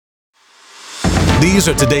These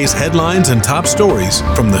are today's headlines and top stories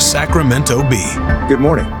from the Sacramento Bee. Good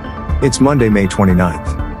morning. It's Monday, May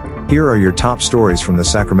 29th. Here are your top stories from the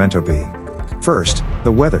Sacramento Bee. First,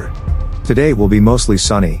 the weather. Today will be mostly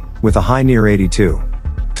sunny, with a high near 82.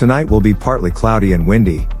 Tonight will be partly cloudy and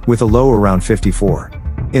windy, with a low around 54.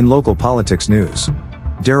 In local politics news,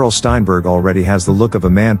 Darrell Steinberg already has the look of a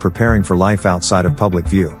man preparing for life outside of public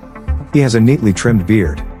view. He has a neatly trimmed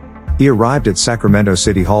beard. He arrived at Sacramento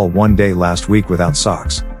City Hall one day last week without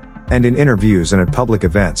socks. And in interviews and at public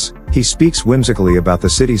events, he speaks whimsically about the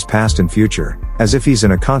city's past and future, as if he's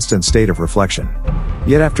in a constant state of reflection.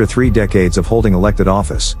 Yet after 3 decades of holding elected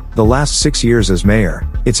office, the last 6 years as mayor,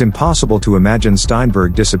 it's impossible to imagine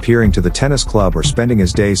Steinberg disappearing to the tennis club or spending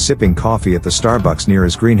his days sipping coffee at the Starbucks near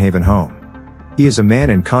his Greenhaven home. He is a man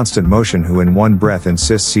in constant motion who in one breath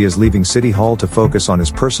insists he is leaving City Hall to focus on his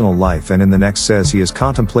personal life and in the next says he is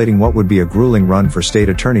contemplating what would be a grueling run for state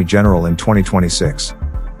attorney general in 2026.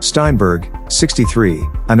 Steinberg, 63,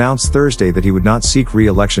 announced Thursday that he would not seek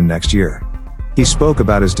re-election next year. He spoke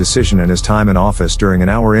about his decision and his time in office during an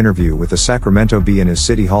hour interview with the Sacramento Bee in his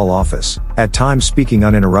City Hall office, at times speaking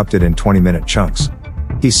uninterrupted in 20-minute chunks.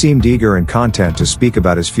 He seemed eager and content to speak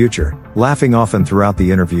about his future, laughing often throughout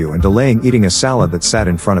the interview and delaying eating a salad that sat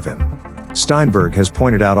in front of him. Steinberg has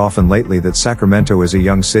pointed out often lately that Sacramento is a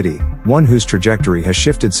young city, one whose trajectory has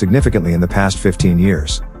shifted significantly in the past 15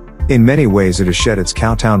 years. In many ways it has shed its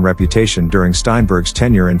cowtown reputation during Steinberg's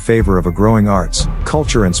tenure in favor of a growing arts,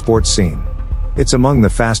 culture and sports scene. It's among the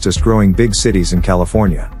fastest growing big cities in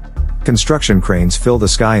California. Construction cranes fill the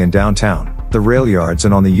sky in downtown, the rail yards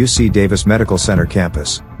and on the UC Davis Medical Center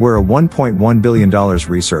campus, where a $1.1 billion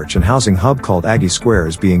research and housing hub called Aggie Square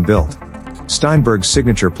is being built. Steinberg's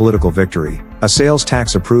signature political victory, a sales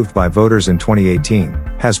tax approved by voters in 2018,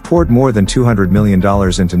 has poured more than $200 million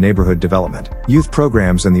into neighborhood development, youth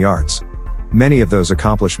programs and the arts. Many of those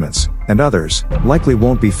accomplishments, and others, likely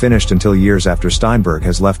won't be finished until years after Steinberg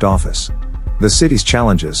has left office. The city's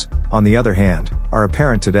challenges, on the other hand, are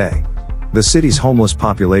apparent today. The city's homeless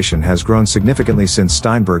population has grown significantly since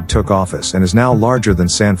Steinberg took office and is now larger than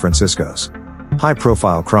San Francisco's.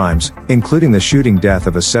 High-profile crimes, including the shooting death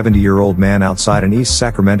of a 70-year-old man outside an East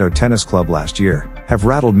Sacramento tennis club last year, have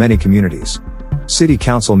rattled many communities. City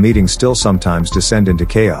council meetings still sometimes descend into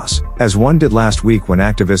chaos, as one did last week when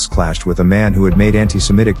activists clashed with a man who had made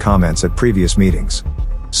anti-Semitic comments at previous meetings.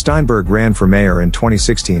 Steinberg ran for mayor in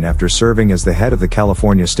 2016 after serving as the head of the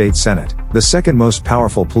California State Senate, the second most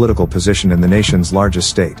powerful political position in the nation's largest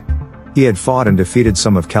state. He had fought and defeated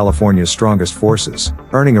some of California's strongest forces,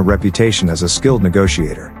 earning a reputation as a skilled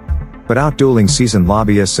negotiator. But outdueling seasoned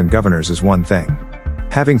lobbyists and governors is one thing.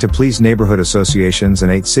 Having to please neighborhood associations and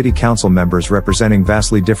 8 city council members representing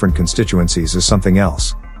vastly different constituencies is something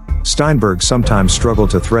else. Steinberg sometimes struggled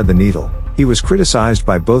to thread the needle. He was criticized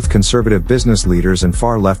by both conservative business leaders and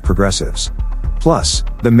far-left progressives. Plus,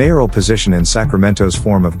 the mayoral position in Sacramento's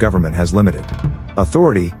form of government has limited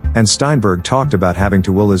authority, and Steinberg talked about having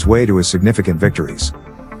to will his way to his significant victories.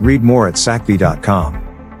 Read more at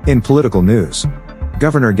sacbee.com. In political news,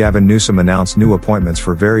 Governor Gavin Newsom announced new appointments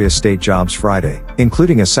for various state jobs Friday,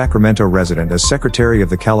 including a Sacramento resident as Secretary of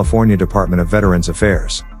the California Department of Veterans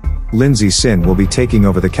Affairs. Lindsay Sin will be taking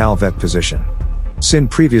over the CalVet position. Sin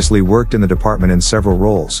previously worked in the department in several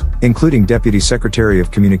roles, including Deputy Secretary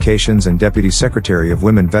of Communications and Deputy Secretary of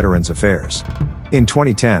Women Veterans Affairs. In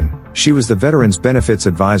 2010, she was the Veterans Benefits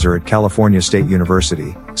Advisor at California State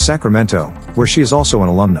University, Sacramento, where she is also an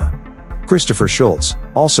alumna. Christopher Schultz,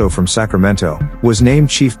 also from Sacramento, was named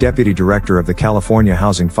Chief Deputy Director of the California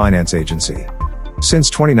Housing Finance Agency.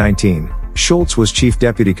 Since 2019, Schultz was Chief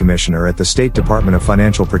Deputy Commissioner at the State Department of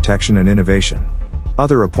Financial Protection and Innovation.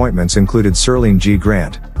 Other appointments included Serlene G.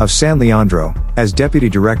 Grant, of San Leandro, as Deputy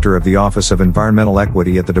Director of the Office of Environmental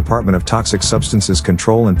Equity at the Department of Toxic Substances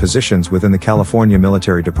Control and positions within the California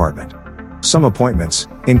Military Department. Some appointments,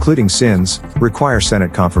 including Sin's, require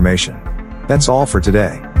Senate confirmation. That's all for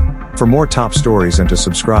today. For more top stories and to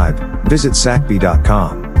subscribe, visit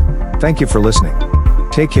sacbee.com. Thank you for listening.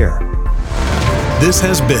 Take care. This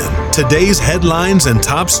has been today's headlines and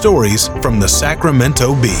top stories from the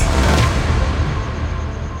Sacramento Bee.